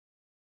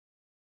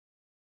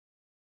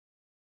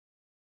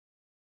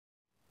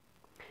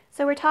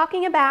So we're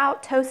talking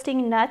about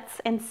toasting nuts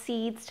and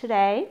seeds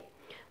today.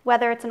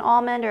 Whether it's an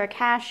almond or a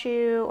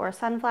cashew or a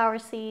sunflower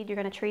seed, you're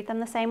going to treat them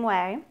the same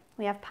way.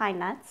 We have pine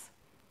nuts.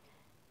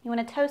 You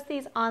want to toast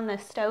these on the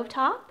stove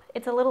top.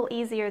 It's a little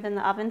easier than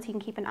the oven, so you can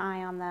keep an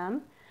eye on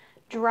them.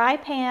 Dry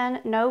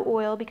pan, no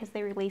oil because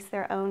they release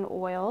their own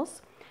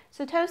oils.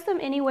 So toast them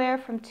anywhere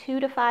from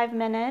 2 to 5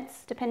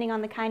 minutes, depending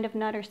on the kind of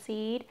nut or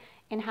seed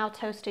and how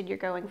toasted you're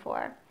going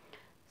for.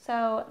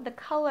 So the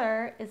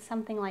color is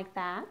something like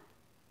that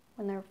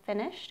when they're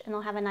finished, and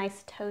they'll have a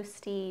nice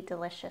toasty,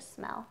 delicious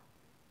smell.